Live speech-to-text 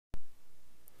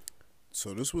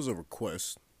So this was a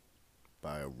request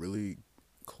by a really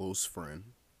close friend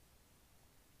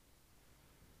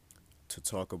to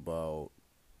talk about.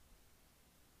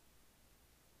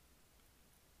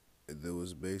 There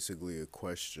was basically a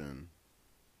question: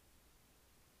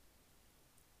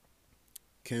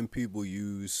 can people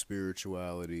use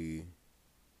spirituality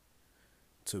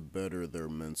to better their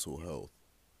mental health?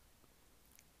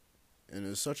 And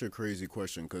it's such a crazy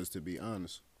question because, to be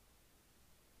honest,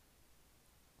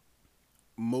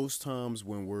 most times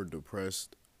when we're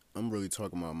depressed, I'm really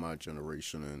talking about my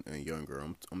generation and younger.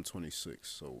 I'm 26,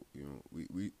 so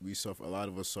we suffer. A lot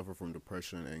of us suffer from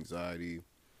depression, anxiety,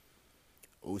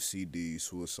 OCD,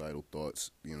 suicidal thoughts.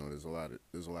 There's a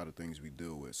lot of things we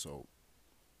deal with. So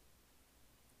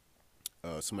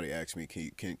somebody asked me,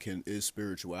 can is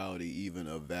spirituality even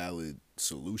a valid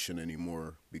solution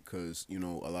anymore? Because a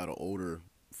lot of older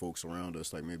folks around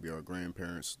us, like maybe our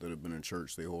grandparents that have been in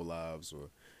church their whole lives, or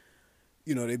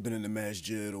they've been in the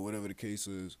masjid or whatever the case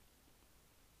is.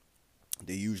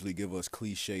 They usually give us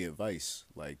cliche advice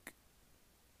like,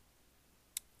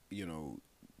 you know,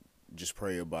 just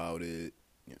pray about it.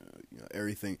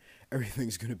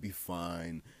 Everything's gonna be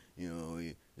fine.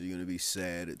 You're gonna be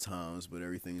sad at times, but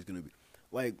everything's gonna be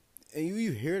like. And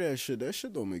you hear that shit. That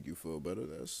shit don't make you feel better.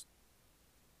 That's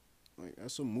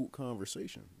a moot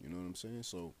conversation. You know what I'm saying?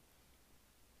 So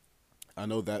I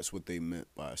know that's what they meant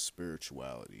by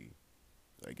spirituality.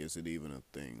 Like, is it even a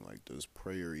thing? Like, does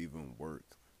prayer even work?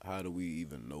 How do we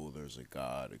even know there's a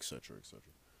God, etc., etc.?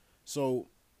 So,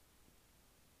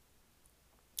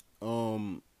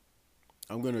 I'm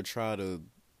gonna try to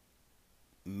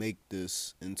make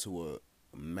this into a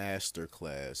master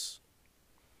class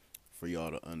for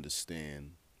y'all to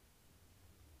understand,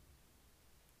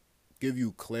 give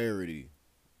you clarity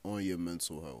on your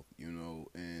mental health,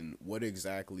 and what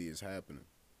exactly is happening.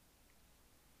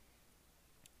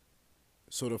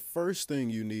 So, the first thing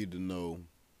you need to know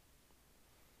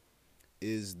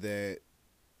is that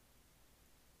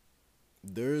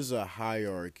there's a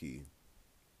hierarchy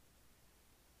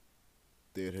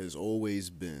that has always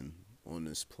been on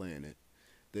this planet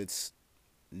that's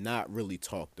not really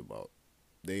talked about.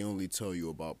 They only tell you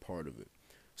about part of it.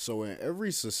 So in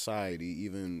every society,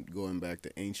 even going back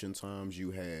to ancient times,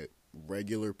 you had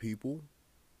regular people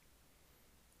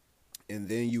and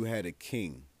then you had a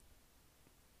king.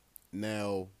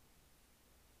 Now,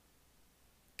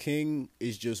 king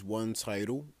is just one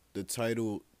title. The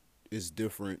title is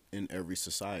different in every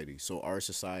society. So our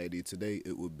society today,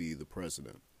 it would be the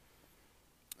president.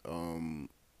 Um,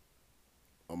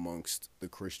 Amongst the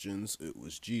Christians, it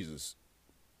was Jesus.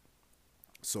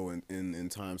 So in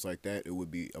times like that, it would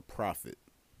be a prophet.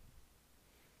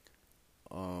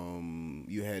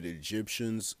 You had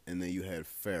Egyptians, and then you had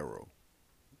Pharaoh,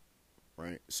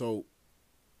 right? So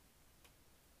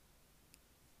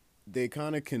they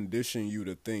kind of condition you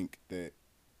to think that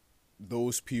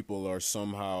those people are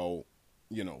somehow,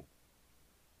 you know,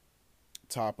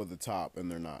 top of the top,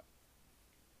 and they're not.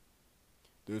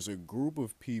 There's a group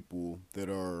of people that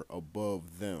are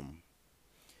above them.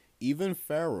 Even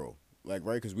Pharaoh, like,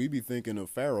 right? Because we be thinking of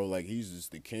Pharaoh like he's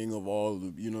just the king of all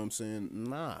the, you know what I'm saying?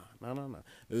 Nah, nah, nah, nah.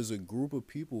 There's a group of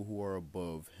people who are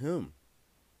above him.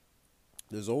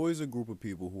 There's always a group of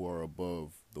people who are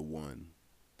above the one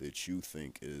that you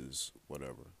think is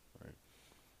whatever, right?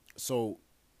 So,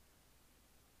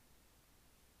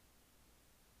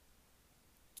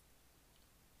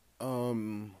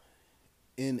 um,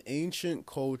 in ancient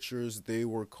cultures, they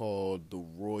were called the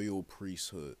royal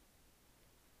priesthood,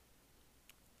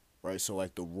 right? So,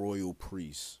 like the royal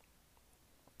priests,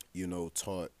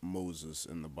 taught Moses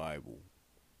in the Bible.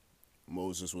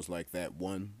 Moses was like that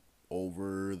one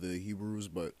over the Hebrews,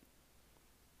 but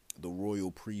the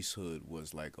royal priesthood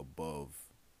was like above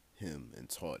him and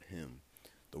taught him.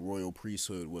 The royal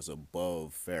priesthood was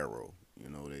above Pharaoh.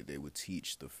 They would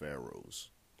teach the pharaohs.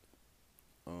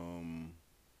 Um,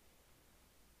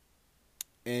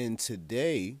 and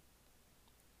today,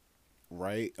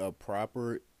 right, a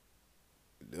proper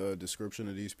description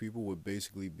of these people would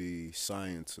basically be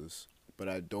scientists. But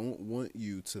I don't want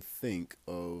you to think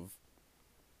of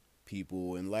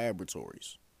people in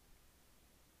laboratories.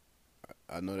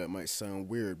 I know that might sound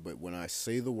weird, but when I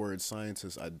say the word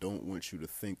scientists, I don't want you to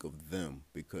think of them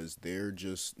because they're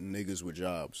just niggas with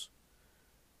jobs.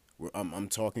 I'm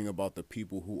talking about the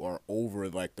people who are over,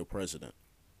 like, the president,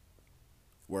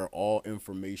 where all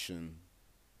information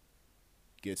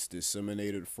gets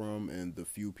disseminated from, and the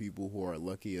few people who are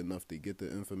lucky enough to get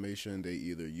the information, they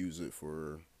either use it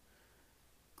for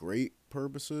great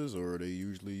purposes or they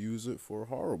usually use it for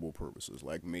horrible purposes,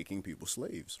 like making people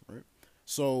slaves, right?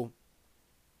 So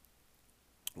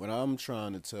What I'm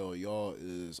trying to tell y'all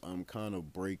is I'm kind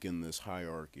of breaking this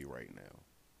hierarchy right now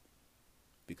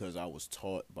because I was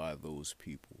taught by those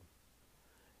people.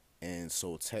 And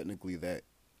so technically that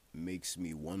makes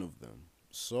me one of them.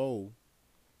 So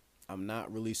I'm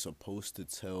not really supposed to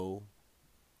tell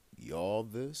y'all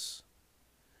this.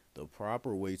 The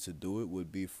proper way to do it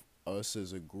would be us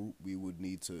as a group, we would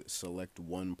need to select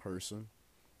one person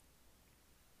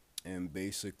and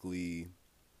basically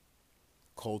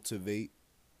cultivate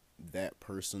that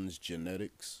person's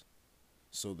genetics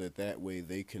so that way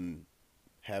they can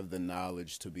have the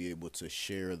knowledge to be able to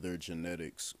share their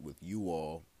genetics with you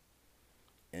all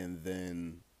and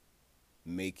then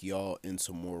make y'all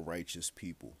into more righteous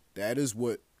people. That is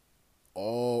what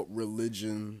all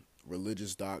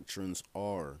religious doctrines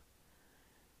are.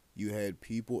 You had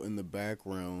people in the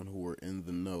background who were in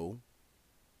the know,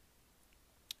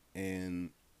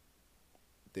 and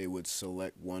they would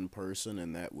select one person,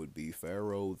 and that would be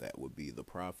Pharaoh, that would be the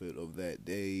prophet of that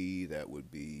day, that would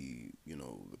be,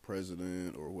 the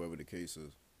president or whoever the case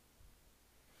is.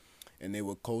 And they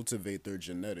would cultivate their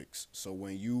genetics. So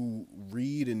when you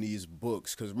read in these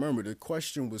books, because remember, the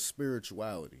question was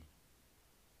spirituality.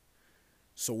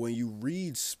 So when you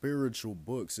read spiritual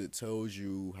books, it tells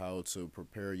you how to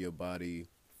prepare your body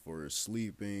for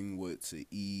sleeping, what to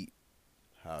eat,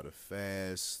 how to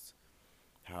fast,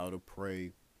 how to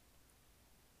pray.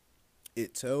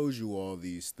 It tells you all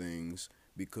these things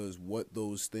because what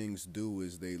those things do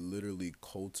is they literally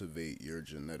cultivate your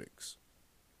genetics.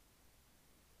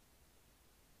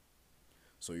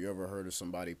 So you ever heard of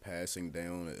somebody passing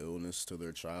down an illness to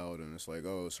their child and it's like,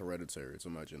 oh, it's hereditary, it's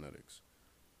in my genetics.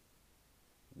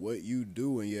 What you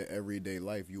do in your everyday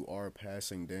life, you are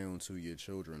passing down to your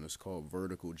children. It's called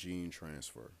vertical gene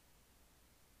transfer.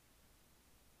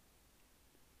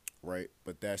 Right?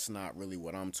 But that's not really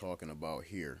what I'm talking about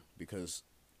here. Because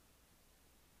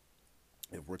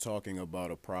if we're talking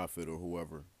about a prophet or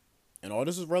whoever, and all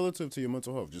this is relative to your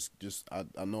mental health.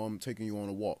 I know I'm taking you on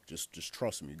a walk. Just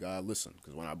trust me. You gotta listen.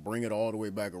 Because when I bring it all the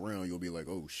way back around, you'll be like,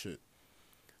 oh, shit.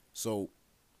 So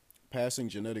passing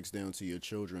genetics down to your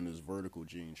children is vertical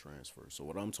gene transfer. So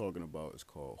what I'm talking about is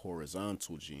called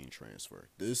horizontal gene transfer.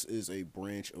 This is a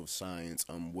branch of science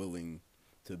I'm willing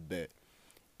to bet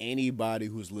anybody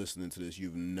who's listening to this,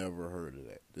 you've never heard of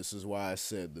that. This is why I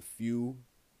said the few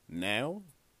now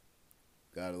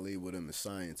gotta label them as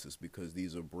scientists because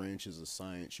these are branches of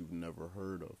science you've never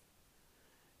heard of.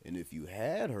 And if you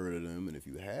had heard of them and if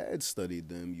you had studied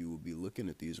them, you would be looking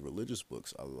at these religious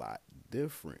books a lot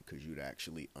different because you'd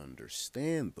actually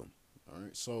understand them. All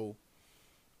right. So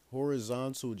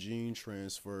horizontal gene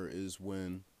transfer is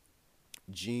when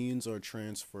genes are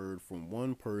transferred from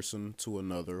one person to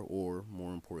another, or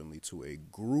more importantly, to a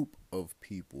group of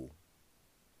people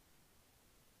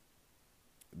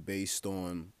based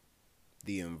on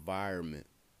the environment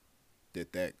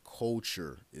that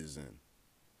culture is in.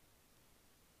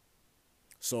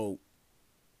 So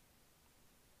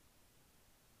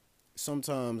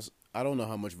sometimes I don't know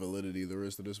how much validity there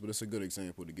is to this, but it's a good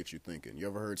example to get you thinking. You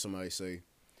ever heard somebody say,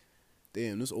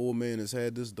 damn, this old man has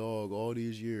had this dog all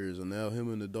these years and now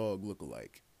him and the dog look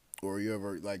alike? Or you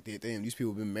ever like, damn, these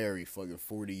people have been married fucking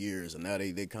 40 years and now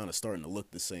they kind of starting to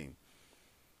look the same.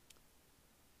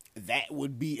 That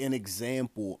would be an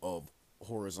example of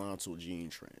horizontal gene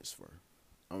transfer.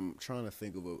 I'm trying to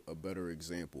think of a better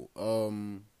example.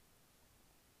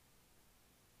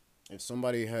 If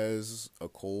somebody has a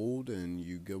cold and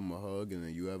you give them a hug and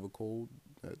then you have a cold,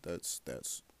 that's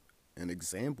an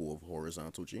example of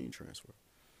horizontal gene transfer.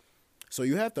 So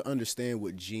you have to understand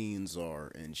what genes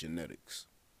are and genetics.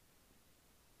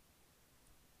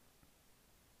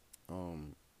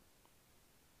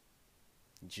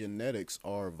 Genetics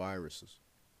are viruses.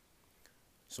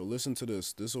 So listen to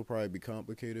this. This will probably be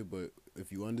complicated, but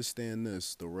if you understand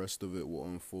this, the rest of it will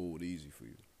unfold easy for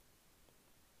you.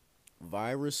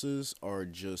 Viruses are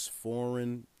just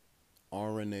foreign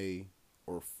RNA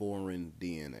or foreign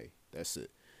DNA. That's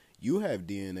it. You have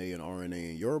DNA and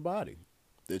RNA in your body.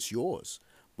 That's yours.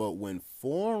 But when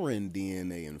foreign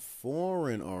DNA and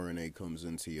foreign RNA comes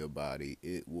into your body,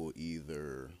 it will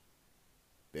either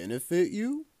benefit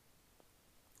you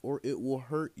or it will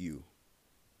hurt you.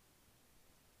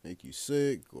 Make you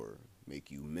sick or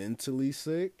make you mentally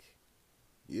sick.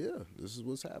 Yeah, this is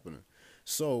what's happening.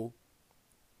 So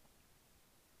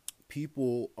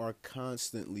people are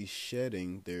constantly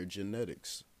shedding their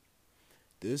genetics.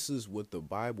 This is what the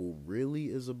Bible really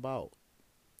is about.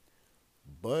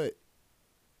 But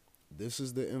this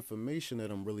is the information that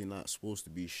I'm really not supposed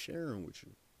to be sharing with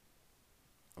you.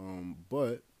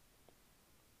 But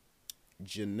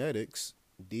genetics,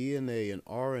 DNA and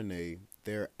RNA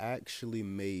they're actually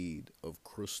made of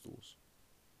crystals.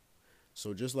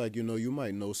 So just like, you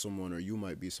might know someone, or you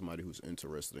might be somebody who's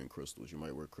interested in crystals. You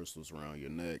might wear crystals around your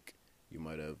neck. You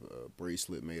might have a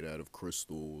bracelet made out of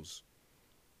crystals,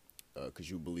 because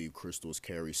you believe crystals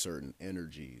carry certain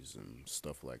energies and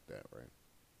stuff like that, right?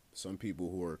 Some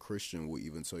people who are Christian will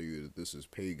even tell you that this is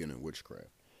pagan and witchcraft.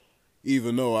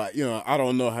 Even though I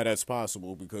don't know how that's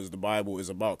possible, because the Bible is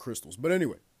about crystals. But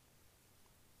anyway,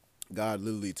 God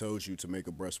literally tells you to make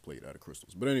a breastplate out of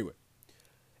crystals. But anyway,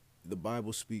 the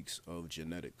Bible speaks of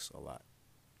genetics a lot,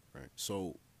 right?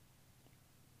 So,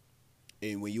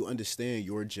 and when you understand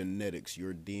your genetics,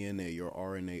 your DNA, your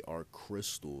RNA are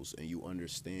crystals, and you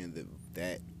understand that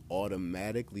that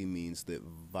automatically means that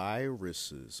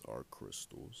viruses are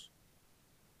crystals.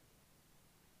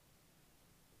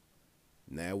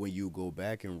 Now, when you go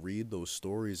back and read those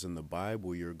stories in the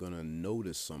Bible, you're going to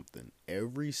notice something.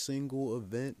 Every single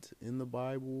event in the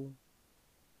Bible,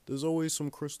 there's always some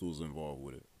crystals involved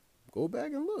with it. Go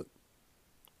back and look.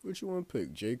 What you want to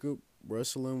pick? Jacob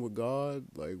wrestling with God?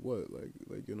 Like what? Like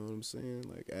you know what I'm saying?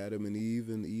 Like Adam and Eve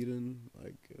in Eden?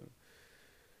 Like,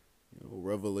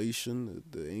 Revelation,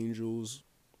 the angels.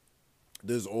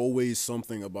 There's always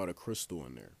something about a crystal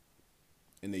in there.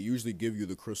 And they usually give you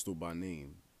the crystal by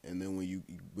name. And then when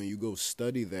you go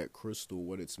study that crystal,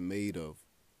 what it's made of,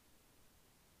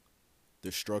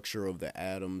 the structure of the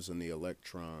atoms and the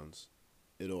electrons,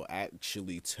 it'll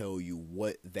actually tell you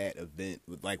what that event,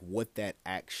 like what that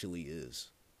actually is.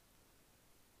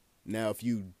 Now, if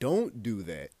you don't do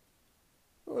that,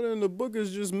 well, then the book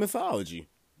is just mythology.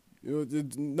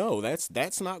 No, that's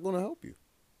not going to help you.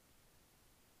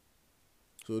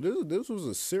 So this was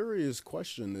a serious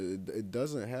question. It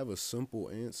doesn't have a simple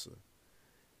answer.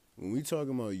 When we talk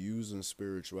about using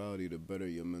spirituality to better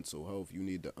your mental health, you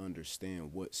need to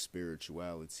understand what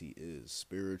spirituality is.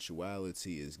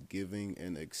 Spirituality is giving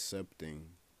and accepting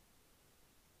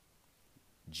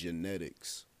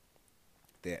genetics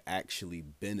that actually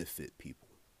benefit people.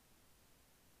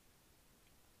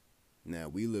 Now,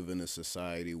 we live in a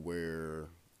society where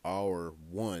our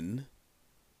one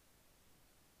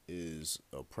is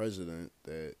a president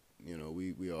that,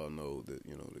 we all know that,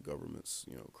 the government's,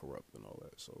 corrupt and all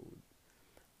that. So,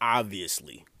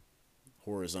 obviously,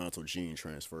 horizontal gene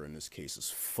transfer in this case is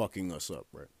fucking us up,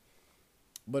 right?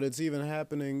 But it's even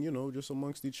happening, just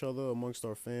amongst each other, amongst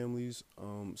our families.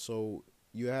 So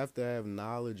you have to have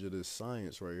knowledge of this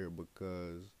science right here,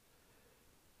 because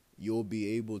you'll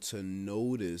be able to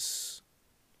notice,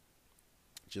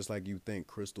 just like you think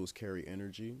crystals carry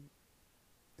energy,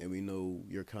 and we know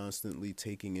you're constantly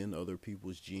taking in other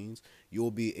people's genes, you'll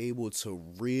be able to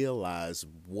realize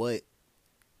what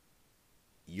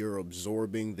you're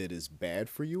absorbing that is bad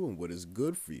for you and what is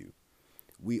good for you.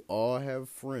 We all have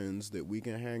friends that we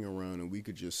can hang around, and we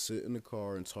could just sit in the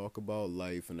car and talk about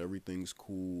life, and everything's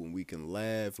cool, and we can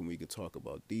laugh, and we can talk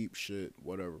about deep shit,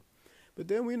 whatever. But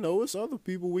then we know it's other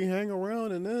people we hang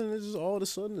around, and then it's just all of a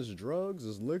sudden it's drugs,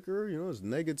 it's liquor, it's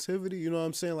negativity. You know what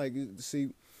I'm saying? Like, see,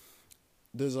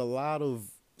 there's a lot of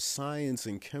science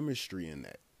and chemistry in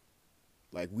that.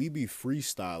 Like, we be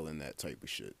freestyling that type of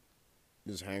shit.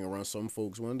 Just hang around some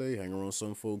folks one day, hang around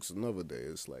some folks another day.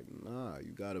 It's like, nah,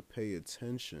 you got to pay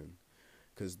attention,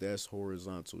 because that's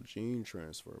horizontal gene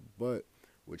transfer. But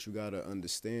what you got to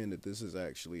understand, that this is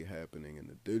actually happening in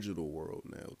the digital world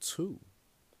now too.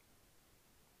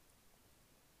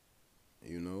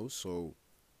 So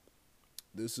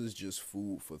this is just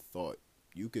food for thought.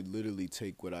 You could literally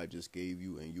take what I just gave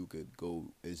you, and you could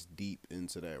go as deep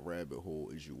into that rabbit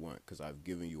hole as you want, because I've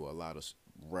given you a lot of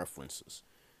references.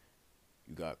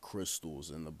 You got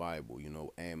crystals in the Bible,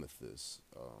 amethyst,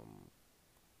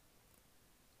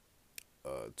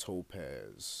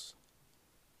 topaz,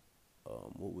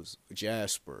 what was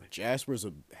jasper? Jasper's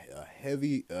a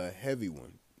heavy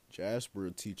one. Jasper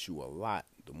will teach you a lot.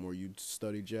 The more you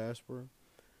study jasper,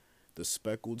 the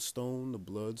speckled stone, the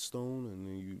bloodstone, and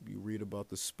then you read about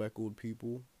the speckled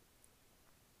people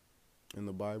in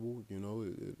the Bible.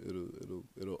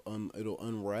 It'll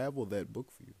unravel that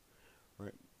book for you,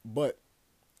 right? But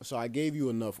so I gave you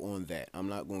enough on that. I'm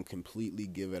not going to completely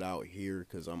give it out here,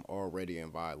 because I'm already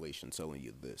in violation telling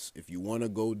you this. If you want to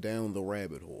go down the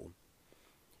rabbit hole,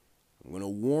 I'm going to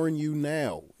warn you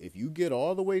now. If you get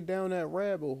all the way down that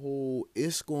rabbit hole,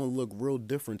 it's going to look real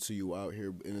different to you out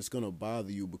here, and it's going to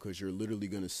bother you, because you're literally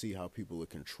going to see how people are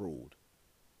controlled.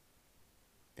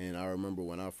 And I remember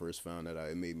when I first found that,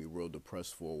 it made me real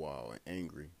depressed for a while and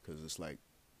angry, because it's like,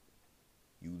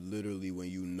 you literally, when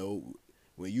you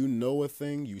know a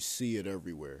thing, you see it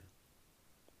everywhere.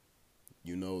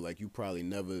 Like, you probably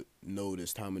never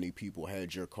noticed how many people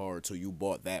had your car till you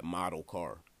bought that model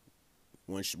car.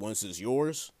 Once it's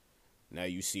yours, now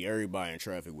you see everybody in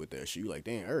traffic with that shit. You like,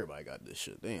 damn, everybody got this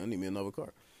shit. Damn, I need me another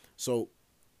car. So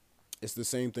it's the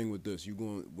same thing with this.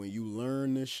 When you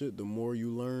learn this shit, the more you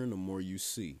learn, the more you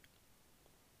see.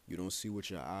 You don't see with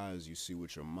your eyes, you see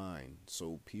with your mind.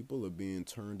 So people are being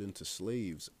turned into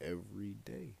slaves every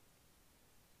day.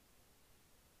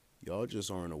 Y'all just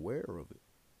aren't aware of it.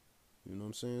 You know what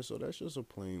I'm saying? So that's just a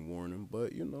plain warning.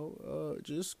 But,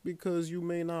 just because you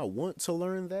may not want to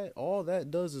learn that, all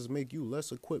that does is make you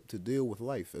less equipped to deal with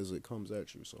life as it comes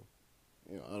at you. So,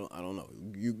 I don't know.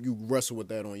 You wrestle with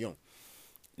that on your own.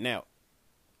 Now,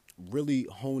 really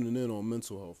honing in on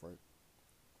mental health, right?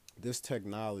 This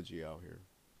technology out here,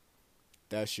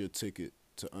 that's your ticket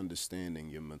to understanding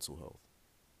your mental health,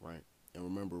 right? And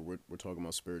remember, we're talking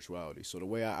about spirituality. So the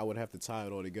way I would have to tie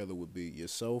it all together would be your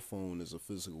cell phone is a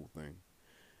physical thing.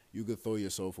 You could throw your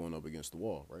cell phone up against the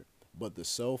wall, right? But the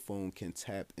cell phone can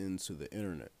tap into the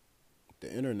internet. The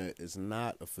internet is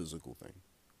not a physical thing.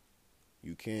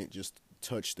 You can't just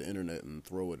touch the internet and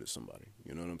throw it at somebody.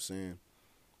 You know what I'm saying?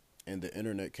 And the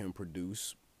internet can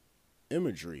produce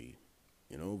imagery,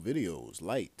 videos,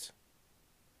 light.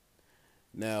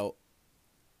 Now,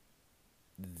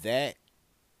 that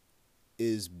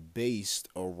is based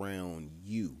around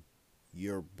you.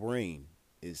 Your brain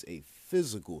is a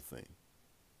physical thing.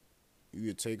 You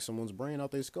could take someone's brain out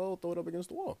their skull, throw it up against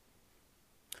the wall.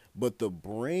 But the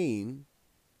brain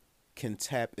can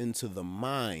tap into the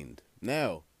mind.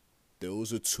 Now,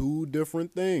 those are two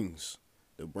different things.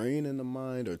 The brain and the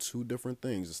mind are two different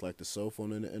things. It's like the cell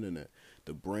phone and the internet.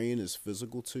 The brain is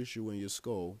physical tissue in your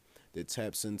skull that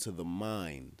taps into the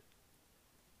mind.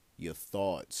 Your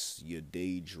thoughts, your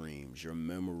daydreams, your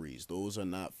memories. Those are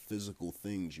not physical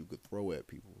things you could throw at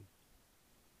people.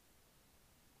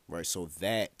 Right? So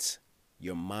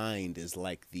your mind is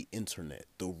like the internet,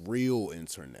 the real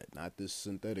internet, not this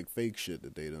synthetic fake shit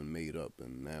that they done made up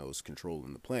and now is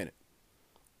controlling the planet.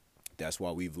 That's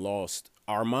why we've lost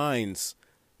our minds.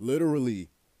 Literally,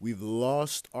 we've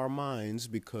lost our minds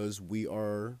because we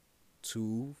are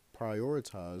too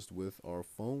prioritized with our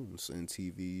phones and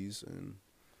TVs and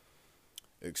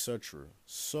etc.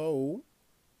 So,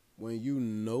 when you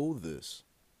know this,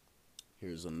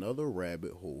 here's another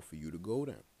rabbit hole for you to go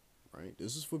down, right?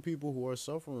 This is for people who are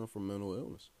suffering from mental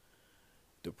illness,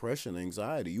 depression,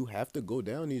 anxiety. You have to go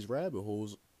down these rabbit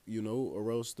holes,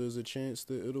 or else there's a chance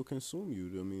that it'll consume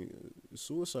you. I mean,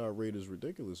 suicide rate is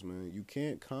ridiculous, man. You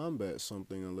can't combat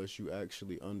something unless you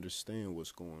actually understand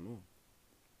what's going on.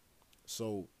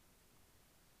 So,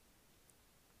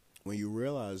 when you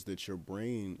realize that your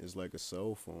brain is like a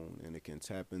cell phone and it can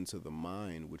tap into the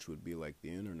mind, which would be like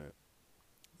the internet,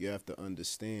 you have to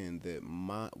understand that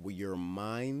your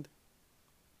mind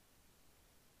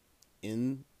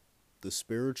in the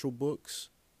spiritual books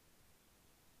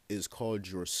is called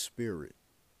your spirit,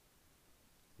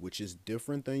 which is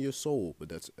different than your soul, but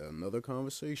that's another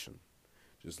conversation.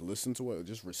 Just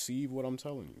just receive what I'm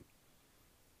telling you.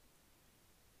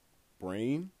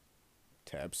 Brain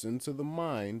taps into the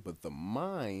mind, but the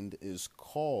mind is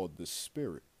called the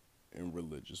spirit in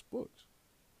religious books.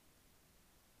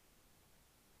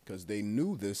 Because they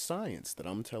knew this science that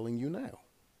I'm telling you now.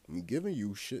 I'm giving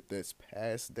you shit that's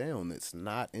passed down that's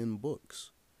not in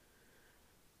books.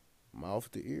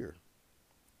 Mouth to ear.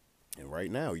 And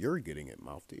right now, you're getting it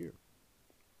mouth to ear.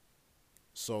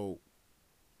 So,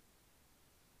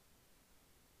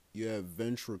 you have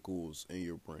ventricles in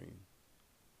your brain,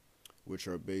 which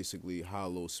are basically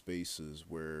hollow spaces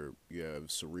where you have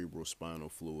cerebral spinal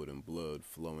fluid and blood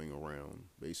flowing around,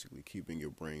 basically keeping your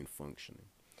brain functioning.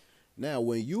 Now,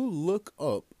 when you look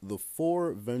up the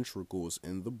 4 ventricles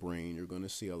in the brain, you're going to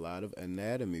see a lot of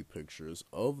anatomy pictures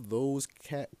of those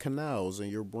canals in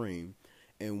your brain.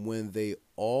 And when they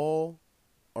all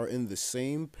are in the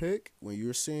same pic, when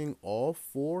you're seeing all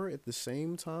 4 at the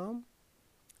same time,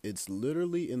 it's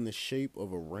literally in the shape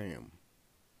of a ram.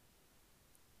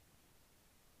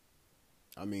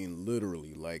 I mean,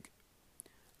 literally, like,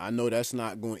 I know that's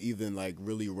not going to even, like,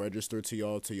 really register to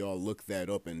y'all till y'all look that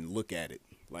up and look at it.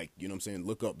 Like, you know what I'm saying?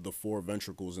 Look up the 4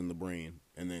 ventricles in the brain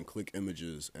and then click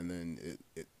images, and then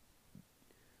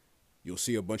you'll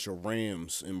see a bunch of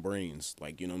rams in brains.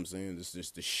 Like, you know what I'm saying? It's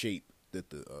just the shape that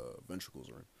the ventricles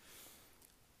are in,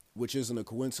 which isn't a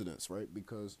coincidence, right?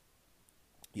 Because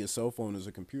your cell phone is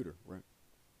a computer, right?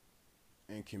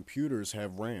 And computers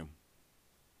have RAM,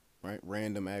 right?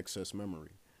 Random access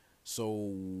memory. So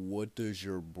what does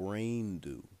your brain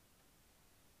do?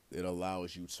 It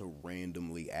allows you to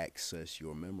randomly access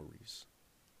your memories,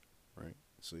 right?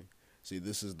 See,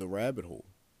 this is the rabbit hole.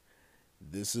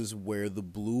 This is where the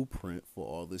blueprint for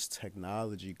all this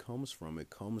technology comes from. It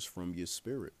comes from your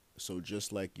spirit. So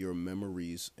just like your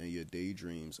memories and your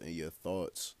daydreams and your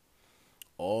thoughts,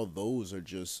 all those are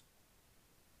just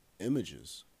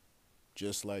images.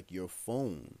 Just like your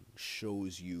phone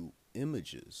shows you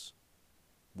images,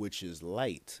 which is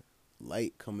light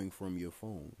coming from your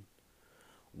phone.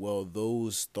 Well,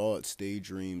 those thoughts,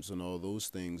 daydreams, and all those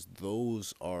things,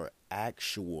 those are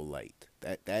actual light.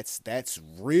 That's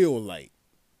real light.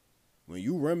 When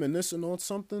you reminiscing on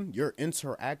something, you're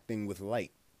interacting with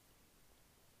light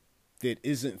that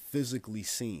isn't physically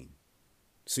seen.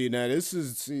 See, now this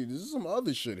is some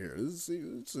other shit here. This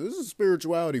is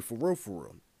spirituality for real, for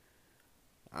real.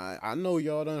 I know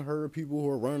y'all done heard people who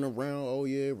are running around. Oh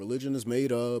yeah, religion is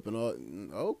made up and all.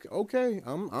 Okay, okay.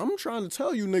 I'm trying to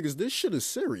tell you niggas, this shit is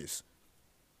serious.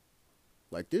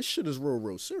 Like this shit is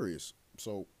real serious.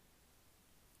 So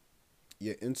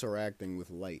you're interacting with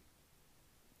light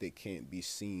that can't be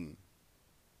seen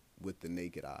with the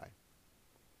naked eye.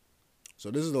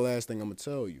 So this is the last thing I'm gonna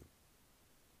tell you.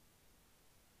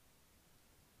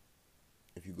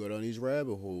 If you go down these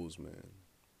rabbit holes, man,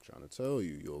 I'm trying to tell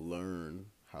you, you'll learn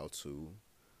how to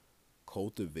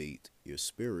cultivate your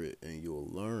spirit, and you'll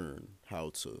learn how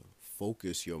to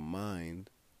focus your mind,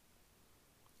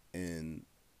 and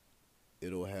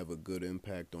it'll have a good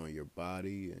impact on your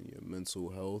body and your mental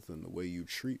health and the way you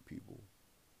treat people,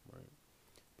 right?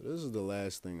 But this is the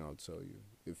last thing I'll tell you.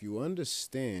 If you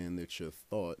understand that your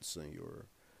thoughts and your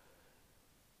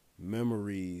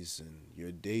memories and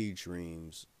your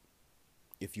daydreams,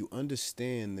 if you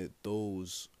understand that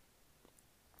those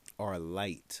are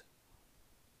light,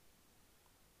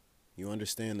 you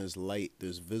understand there's light,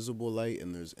 there's visible light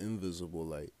and there's invisible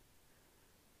light,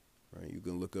 right? You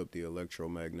can look up the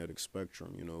electromagnetic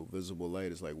spectrum. You know, visible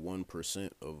light is like 1%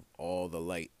 of all the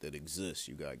light that exists.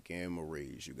 You got gamma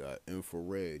rays, you got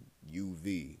infrared,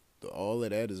 UV. All of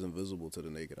that is invisible to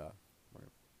the naked eye, right?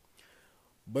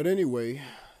 But anyway,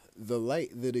 the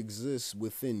light that exists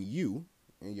within you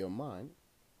in your mind,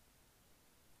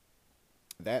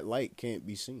 that light can't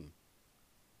be seen.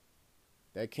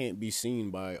 That can't be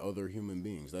seen by other human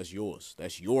beings. That's yours.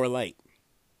 That's your light.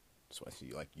 So I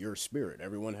see, like, your spirit.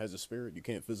 Everyone has a spirit you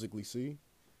can't physically see.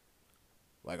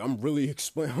 Like, I'm really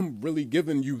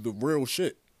giving you the real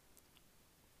shit.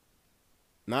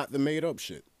 Not the made up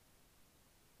shit.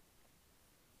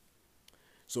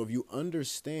 So if you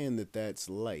understand that that's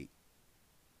light,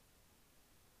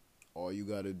 all you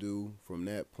got to do from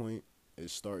that point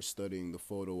is start studying the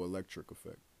photoelectric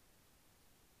effect.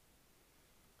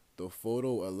 The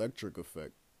photoelectric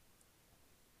effect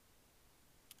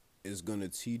is going to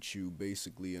teach you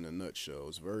basically in a nutshell.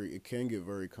 It can get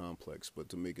very complex, but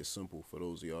to make it simple for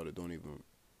those of y'all that don't even,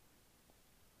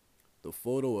 the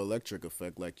photoelectric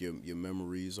effect, like your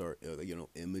memories are,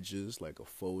 images, like a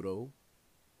photo,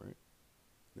 right?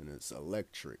 And it's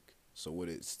electric. So what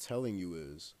it's telling you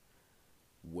is,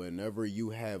 whenever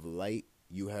you have light,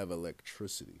 you have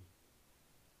electricity.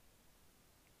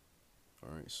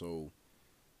 All right, so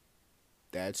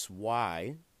that's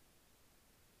why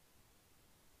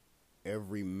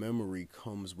every memory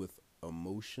comes with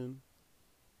emotion,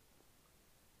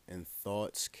 and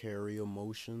thoughts carry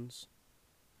emotions,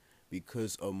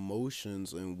 because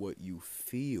emotions and what you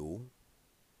feel,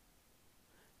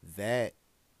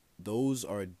 those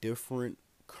are different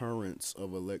currents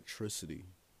of electricity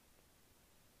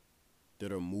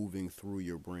that are moving through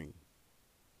your brain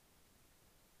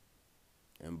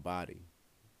and body.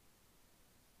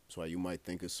 That's why you might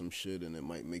think of some shit and it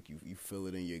might make you feel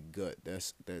it in your gut.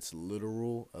 That's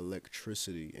literal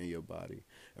electricity in your body.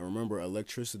 And remember,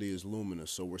 electricity is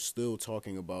luminous, so we're still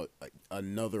talking about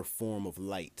another form of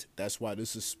light. That's why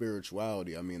this is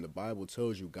spirituality. I mean, the Bible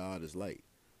tells you God is light.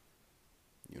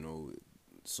 You know,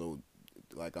 so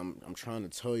like I'm trying to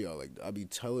tell y'all, like, I be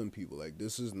telling people, like,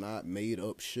 this is not made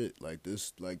up shit. Like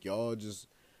this, like, y'all just,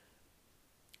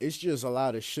 it's just a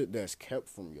lot of shit that's kept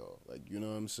from y'all. Like, you know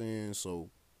what I'm saying? So,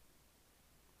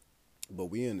 but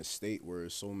we in a state where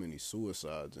there's so many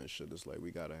suicides and shit. It's like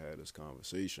we gotta have this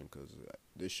conversation, because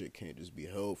this shit can't just be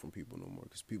held from people no more.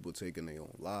 Because people taking their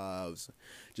own lives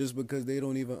just because they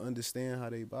don't even understand how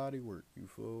their body work. You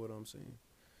feel what I'm saying?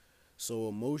 So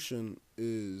emotion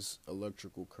is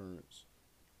electrical currents.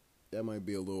 That might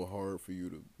be a little hard for you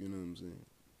to, you know what I'm saying?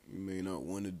 You may not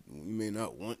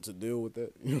want to deal with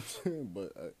that. You know what I'm saying?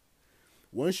 But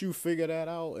once you figure that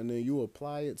out, and then you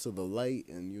apply it to the light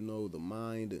and, you know, the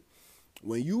mind, and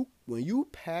when you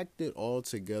packed it all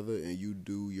together and you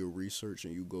do your research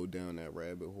and you go down that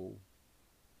rabbit hole,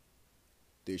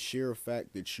 the sheer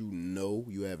fact that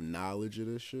you have knowledge of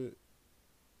this shit,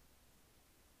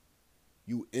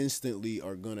 you instantly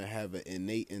are going to have an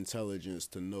innate intelligence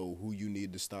to know who you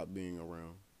need to stop being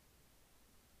around.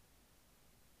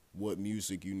 what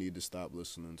music you need to stop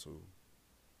listening to,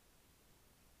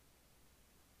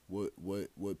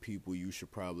 what people you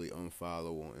should probably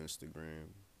unfollow on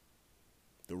Instagram,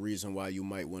 the reason why you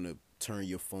might want to turn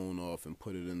your phone off and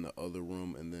put it in the other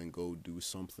room and then go do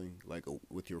something like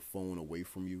with your phone away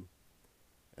from you,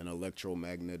 an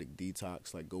electromagnetic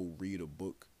detox, like go read a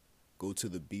book, go to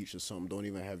the beach or something. Don't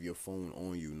even have your phone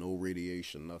on you, no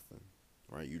radiation, nothing,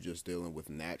 right? You're just dealing with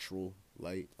natural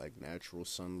light, like natural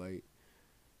sunlight.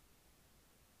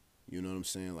 You know what I'm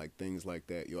saying? Like things like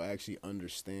that. You'll actually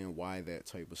understand why that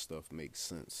type of stuff makes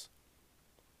sense.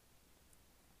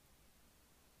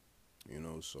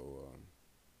 So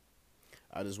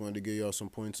I just wanted to give y'all some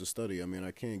points of study. I mean,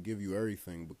 I can't give you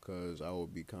everything because I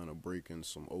would be kind of breaking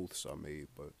some oaths I made,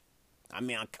 but I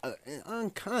mean, I'm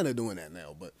kind of doing that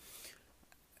now, but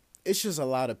it's just a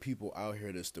lot of people out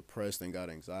here that's depressed and got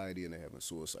anxiety and they having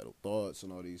suicidal thoughts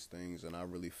and all these things, and I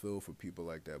really feel for people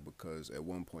like that because at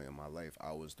one point in my life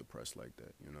I was depressed like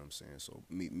that. You know what I'm saying? So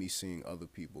me seeing other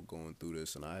people going through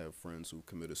this, and I have friends who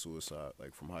committed suicide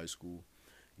like from high school.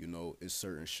 It's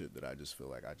certain shit that I just feel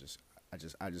like I just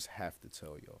have to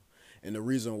tell y'all. And the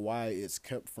reason why it's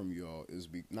kept from y'all is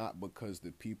not because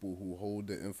the people who hold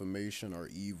the information are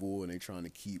evil and they trying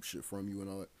to keep shit from you and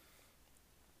all that.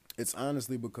 It's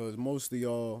honestly because most of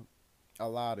y'all, a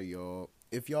lot of y'all,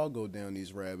 if y'all go down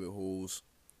these rabbit holes,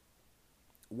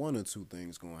 one or two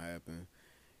things gonna happen.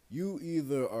 You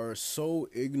either are so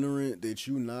ignorant that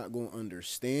you not gonna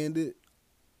understand it,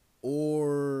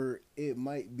 or it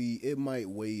might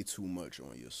weigh too much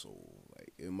on your soul.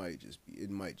 Like it might just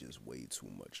weigh too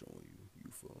much on you.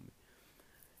 You feel me?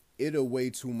 It'll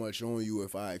weigh too much on you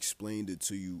if I explained it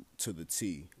to you to the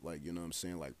T. Like, you know what I'm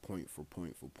saying? Like point for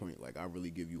point for point. Like I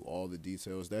really give you all the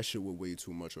details. That shit would weigh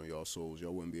too much on y'all souls.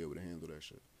 Y'all wouldn't be able to handle that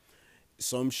shit.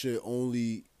 Some shit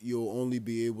you'll only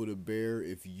be able to bear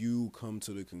if you come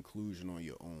to the conclusion on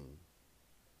your own.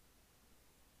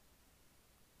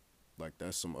 Like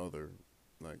that's some other,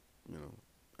 like, you know,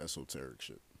 esoteric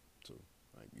shit too.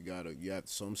 Like you have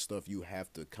some stuff you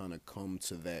have to kind of come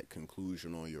to that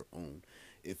conclusion on your own.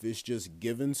 If it's just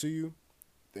given to you,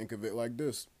 think of it like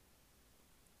this: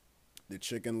 the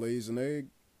chicken lays an egg,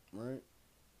 right?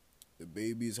 The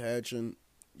baby's hatching.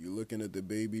 You're looking at the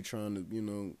baby trying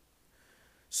to,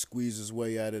 squeeze his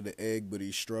way out of the egg, but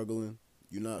he's struggling.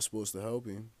 You're not supposed to help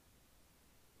him.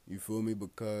 You feel me?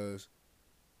 Because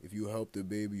if you help the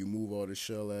baby, you move all the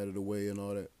shell out of the way and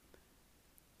all that.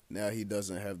 Now he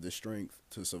doesn't have the strength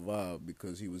to survive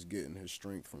because he was getting his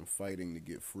strength from fighting to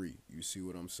get free. You see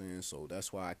what I'm saying? So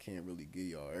that's why I can't really give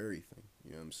y'all everything.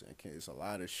 You know what I'm saying? It's a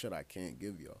lot of shit I can't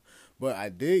give y'all. But I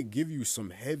did give you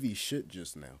some heavy shit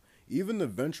just now. Even the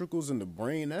ventricles in the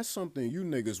brain, that's something you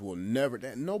niggas will never,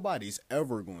 that nobody's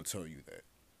ever going to tell you that.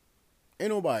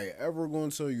 Ain't nobody ever going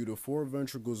to tell you the four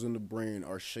ventricles in the brain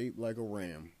are shaped like a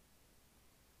ram.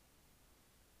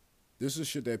 This is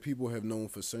shit that people have known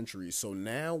for centuries. So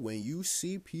now when you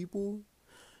see people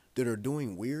that are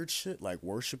doing weird shit like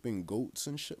worshiping goats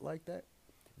and shit like that,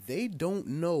 they don't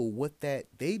know what that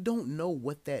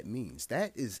means.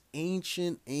 That is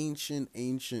ancient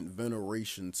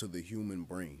veneration to the human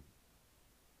brain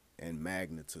and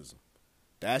magnetism.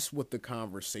 That's what the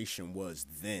conversation was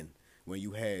then, when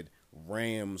you had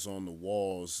rams on the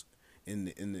walls in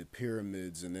the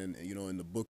pyramids, and then in the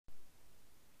book.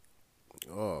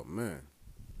 Oh man,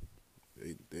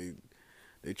 they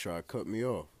try to cut me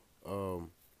off.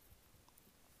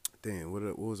 Damn,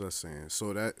 what was I saying?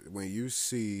 So that when you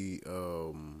see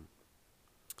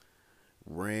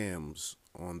rams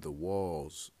on the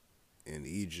walls in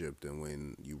Egypt, and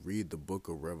when you read the book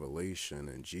of Revelation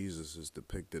and Jesus is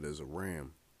depicted as a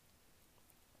ram,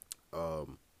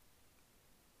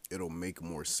 it'll make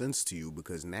more sense to you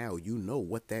because now you know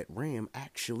what that ram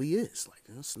actually is. Like,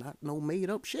 it's not no made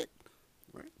up shit,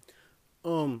 right?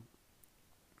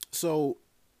 So,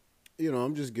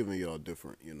 I'm just giving y'all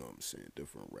different,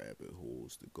 different rabbit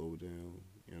holes to go down,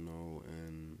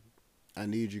 and I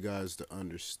need you guys to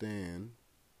understand,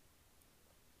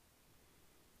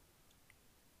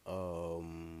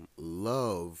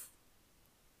 love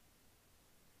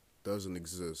doesn't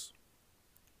exist.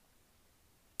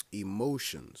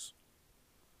 Emotions,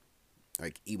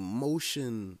 like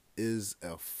emotion is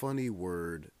a funny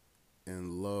word,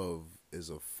 and love is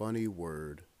a funny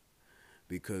word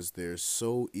because they're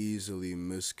so easily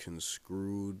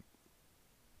misconstrued.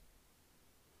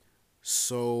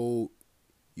 So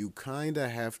you kind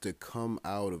of have to come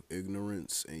out of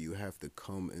ignorance and you have to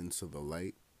come into the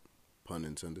light, pun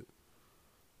intended.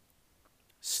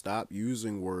 Stop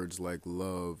using words like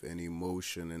love and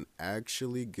emotion and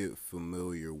actually get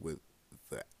familiar with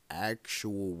the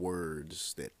actual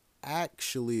words that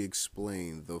actually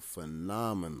explain the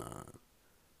phenomenon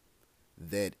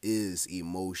that is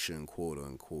emotion, quote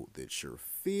unquote, that you're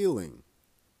feeling,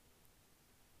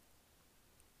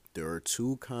 there are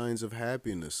two kinds of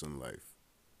happiness in life: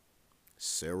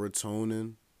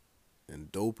 serotonin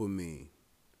and dopamine.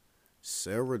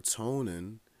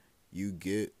 Serotonin you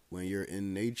get when you're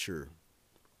in nature,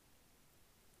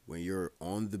 when you're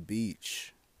on the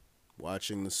beach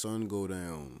watching the sun go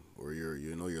down, or you're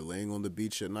laying on the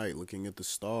beach at night looking at the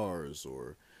stars,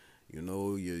 or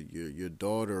your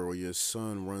daughter or your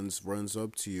son runs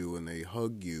up to you and they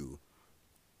hug you.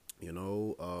 You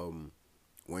know,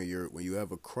 when you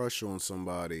have a crush on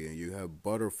somebody and you have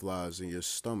butterflies in your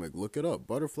stomach, look it up.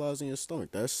 Butterflies in your stomach,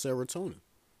 that's serotonin.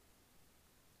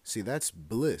 See, that's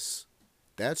bliss.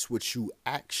 That's what you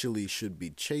actually should be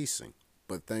chasing.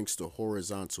 But thanks to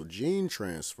horizontal gene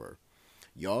transfer,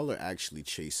 y'all are actually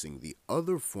chasing the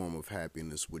other form of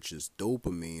happiness, which is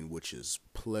dopamine, which is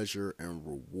pleasure and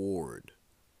reward.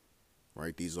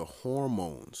 Right? These are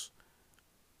hormones.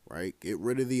 Right? Get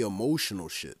rid of the emotional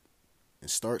shit and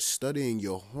start studying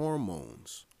your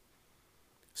hormones.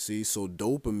 See, so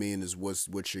dopamine is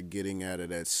what you're getting out of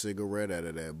that cigarette, out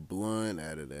of that blunt,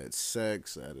 out of that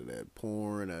sex, out of that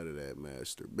porn, out of that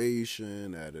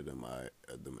masturbation, out of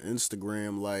them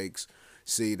Instagram likes.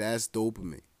 See, that's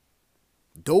dopamine.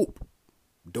 Dope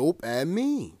at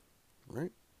me,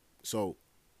 right? So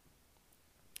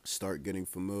start getting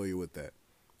familiar with that.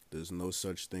 There's no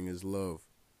such thing as love.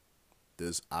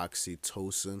 There's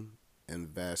oxytocin and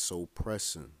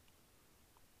vasopressin.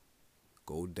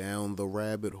 Go down the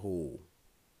rabbit hole.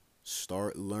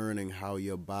 Start learning how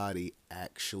your body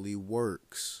actually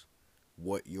works,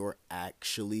 what you're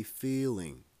actually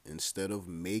feeling, instead of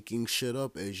making shit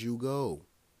up as you go.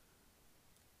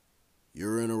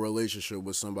 You're in a relationship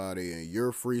with somebody and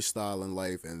you're freestyling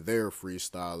life and they're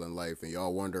freestyling life, and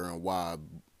y'all wondering why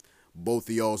both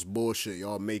of y'all's bullshit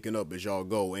y'all making up as y'all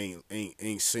go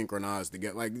ain't synchronized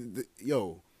together. Like,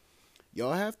 yo,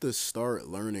 y'all have to start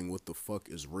learning what the fuck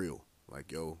is real.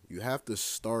 Like, yo, you have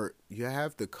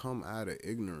to come out of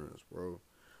ignorance, bro.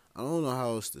 I don't know how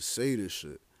else to say this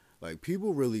shit. Like,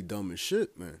 people really dumb as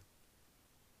shit, man.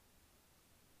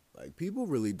 Like, people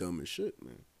really dumb as shit,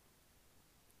 man.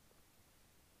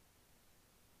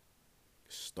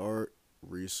 Start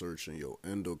researching your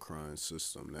endocrine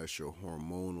system. That's your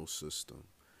hormonal system.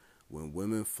 When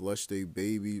women flush their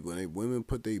baby, women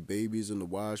put their babies in the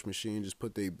wash machine, just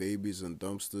put their babies in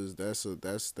dumpsters, that's a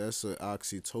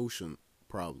oxytocin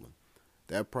problem.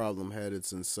 That problem had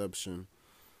its inception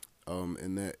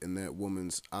in that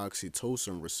woman's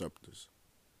oxytocin receptors.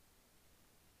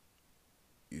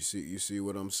 You see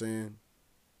what I'm saying?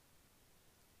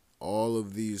 All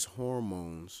of these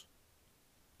hormones.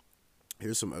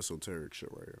 Here's some esoteric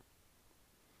shit right here.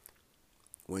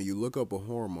 When you look up a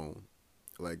hormone,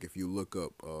 like if you look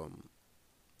up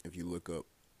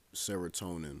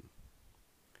serotonin,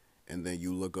 and then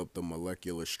you look up the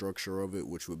molecular structure of it,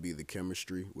 which would be the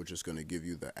chemistry, which is going to give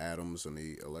you the atoms and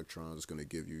the electrons. It's going to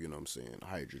give you, you know what I'm saying,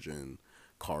 hydrogen,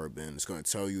 carbon. It's going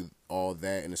to tell you all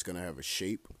that, and it's going to have a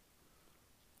shape.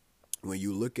 When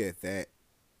you look at that,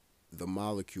 the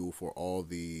molecule for all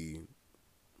the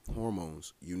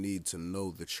hormones, you need to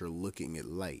know that you're looking at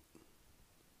light.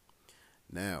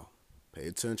 Now, pay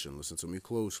attention, listen to me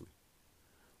closely.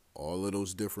 All of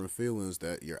those different feelings,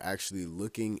 that you're actually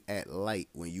looking at light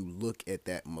when you look at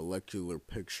that molecular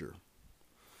picture.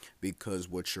 Because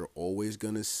what you're always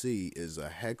going to see is a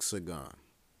hexagon.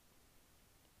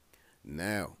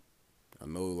 Now, I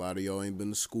know a lot of y'all ain't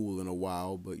been to school in a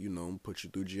while, but I'm going to put you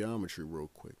through geometry real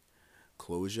quick.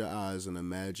 Close your eyes and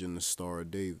imagine the Star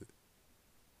of David.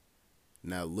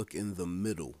 Now look in the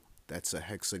middle. That's a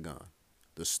hexagon.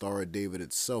 The Star of David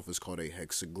itself is called a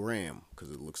hexagram because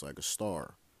it looks like a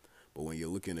star. But when you're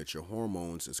looking at your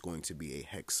hormones, it's going to be a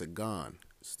hexagon.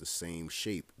 It's the same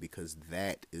shape because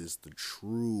that is the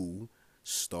true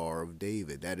Star of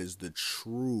David. That is the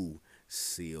true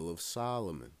Seal of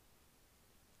Solomon.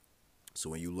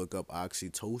 So when you look up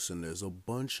oxytocin, there's a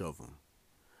bunch of them.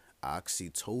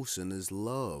 Oxytocin is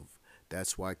love.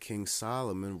 That's why King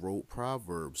Solomon wrote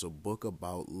Proverbs, a book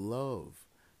about love.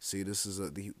 See, this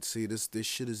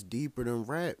shit is deeper than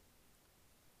rap.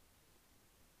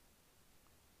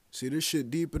 See, this shit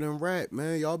deeper than rap,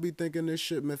 man. Y'all be thinking this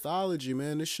shit mythology,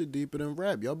 man. This shit deeper than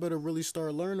rap. Y'all better really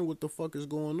start learning what the fuck is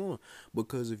going on.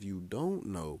 Because if you don't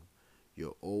know,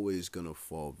 you're always gonna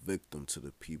fall victim to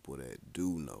the people that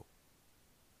do know.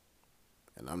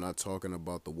 And I'm not talking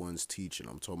about the ones teaching.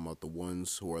 I'm talking about the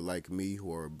ones who are like me,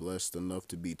 who are blessed enough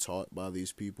to be taught by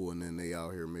these people, and then they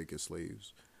out here making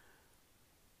slaves.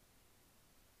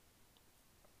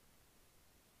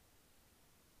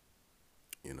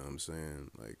 You know what I'm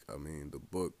saying? Like, I mean, the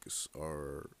books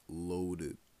are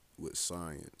loaded with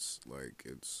science. Like,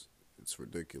 it's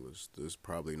ridiculous. There's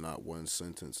probably not one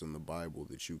sentence in the Bible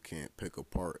that you can't pick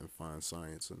apart and find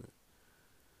science in it.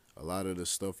 A lot of the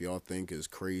stuff y'all think is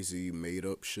crazy, made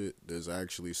up shit, there's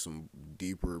actually some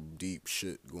deeper, deep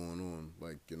shit going on.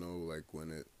 Like, like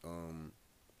when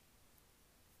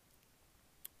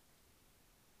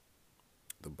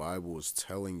the Bible is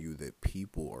telling you that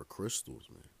people are crystals,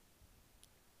 man.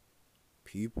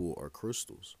 People are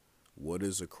crystals. What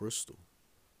is a crystal?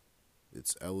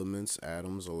 It's elements,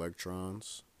 atoms,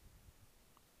 electrons,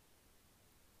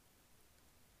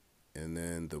 and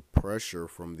then the pressure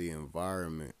from the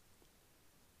environment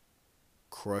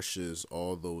crushes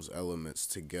all those elements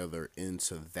together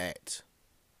into that.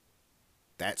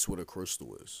 That's what a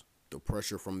crystal is. The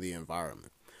pressure from the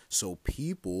environment. So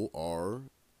people are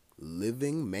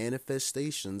living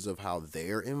manifestations of how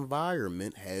their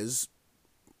environment has,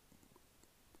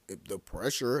 the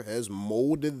pressure has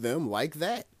molded them like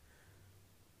that.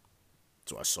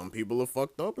 That's why some people are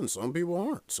fucked up and some people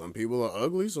aren't. Some people are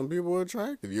ugly, some people are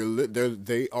attractive.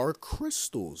 They are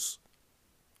crystals.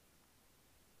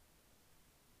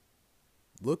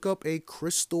 Look up a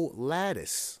crystal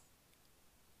lattice.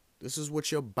 This is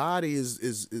what your body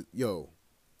is yo.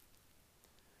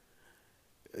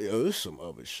 Yo, there's some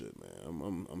other shit,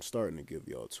 man. I'm starting to give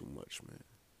y'all too much, man.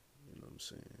 You know what I'm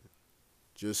saying?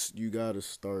 Just, you gotta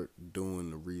start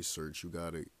doing the research. You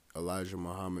gotta, Elijah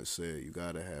Muhammad said, you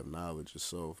gotta have knowledge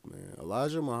yourself, man.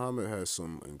 Elijah Muhammad has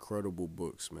some incredible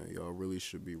books, man. Y'all really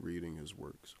should be reading his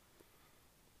works.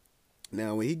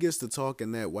 Now, when he gets to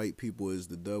talking that white people is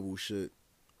the devil shit,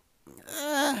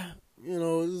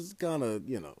 it's kind of,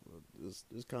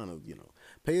 it's kind of,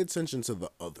 pay attention to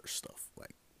the other stuff.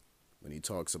 Like, when he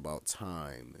talks about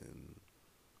time, and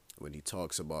when he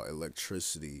talks about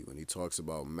electricity, when he talks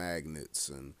about magnets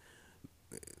and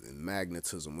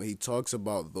magnetism, when he talks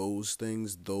about those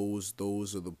things, those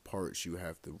are the parts you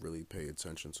have to really pay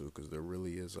attention to, because there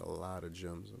really is a lot of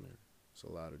gems in there. It's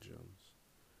a lot of gems,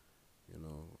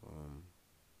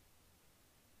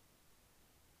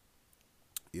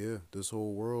 yeah, this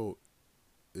whole world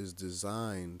is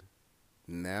designed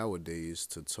nowadays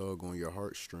to tug on your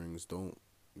heartstrings.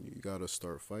 You gotta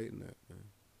start fighting that, man.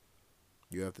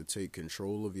 You have to take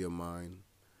control of your mind,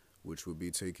 which would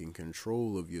be taking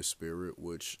control of your spirit,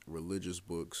 which religious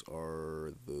books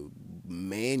are the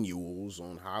manuals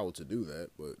on how to do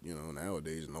that. But,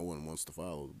 nowadays no one wants to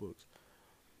follow the books,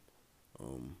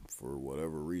 for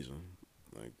whatever reason.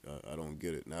 Like, I don't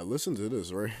get it. Now, listen to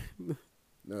this, right?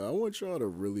 Now, I want y'all to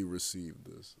really receive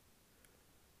this.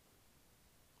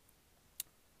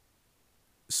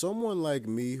 Someone like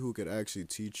me who could actually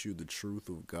teach you the truth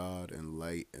of God and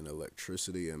light and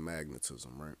electricity and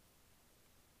magnetism, right?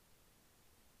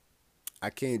 You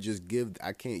can't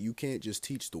just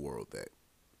teach the world that.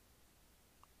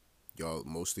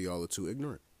 Most of y'all are too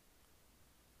ignorant.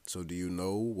 So do you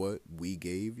know what we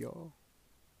gave y'all?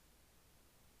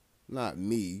 Not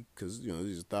me, because,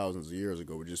 these are thousands of years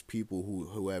ago, but just people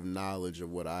who have knowledge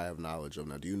of what I have knowledge of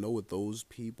now. Do you know what those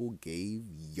people gave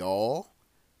y'all?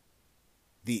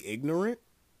 The ignorant?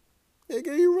 They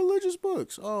gave you religious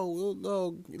books. Oh,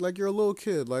 well, like you're a little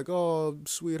kid. Like, oh,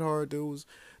 sweetheart, there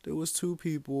was two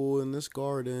people in this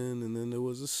garden, and then there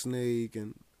was a snake,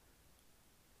 and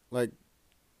like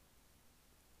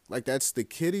that's the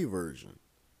kiddie version.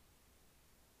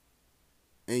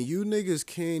 And you niggas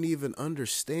can't even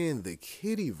understand the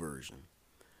kiddie version.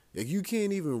 Like, you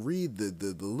can't even read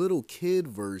the little kid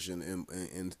version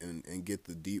and get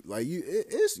the deep. Like,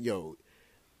 it's yo,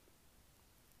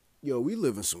 we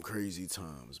live in some crazy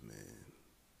times, man.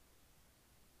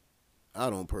 I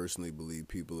don't personally believe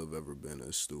people have ever been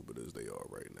as stupid as they are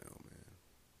right now, man.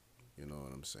 You know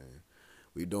what I'm saying?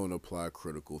 We don't apply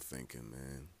critical thinking,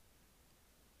 man.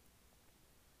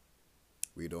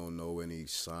 We don't know any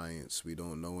science. We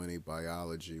don't know any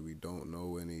biology. We don't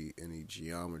know any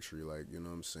geometry. Like, you know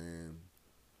what I'm saying?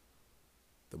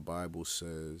 The Bible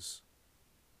says,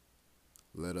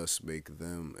 let us make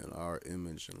them in our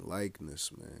image and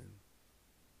likeness, man.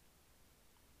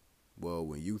 Well,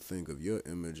 when you think of your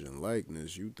image and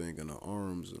likeness, you think of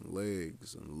arms and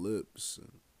legs and lips.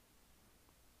 And,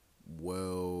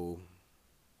 well,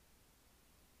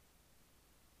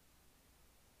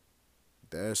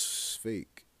 that's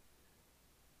fake.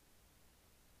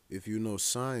 If you know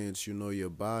science, you know your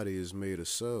body is made of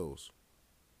cells.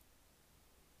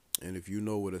 And if you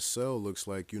know what a cell looks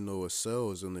like, you know a cell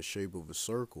is in the shape of a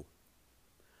circle.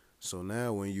 So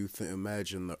now when you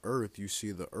imagine the earth, you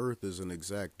see the earth as an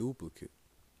exact duplicate.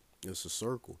 It's a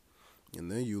circle. And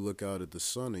then you look out at the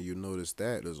sun and you notice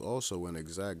that is also an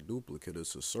exact duplicate.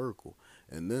 It's a circle.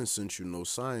 And then since you know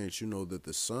science, you know that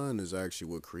the sun is actually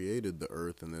what created the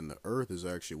earth, and then the earth is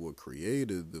actually what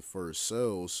created the first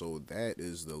cell. So that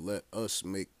is the let us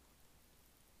make.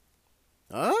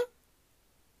 Huh?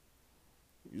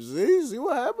 You see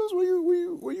what happens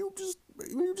when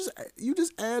you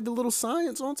just add the little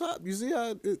science on top. You see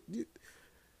how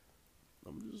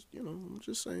I'm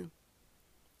just saying.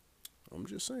 I'm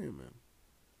just saying, man.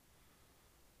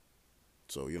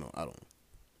 So, I don't.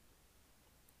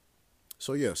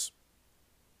 So, yes,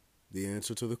 the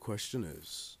answer to the question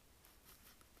is,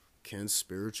 can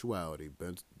spirituality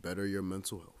better your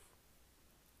mental health?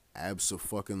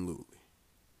 Abso-fucking-lutely.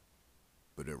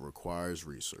 But it requires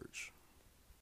research.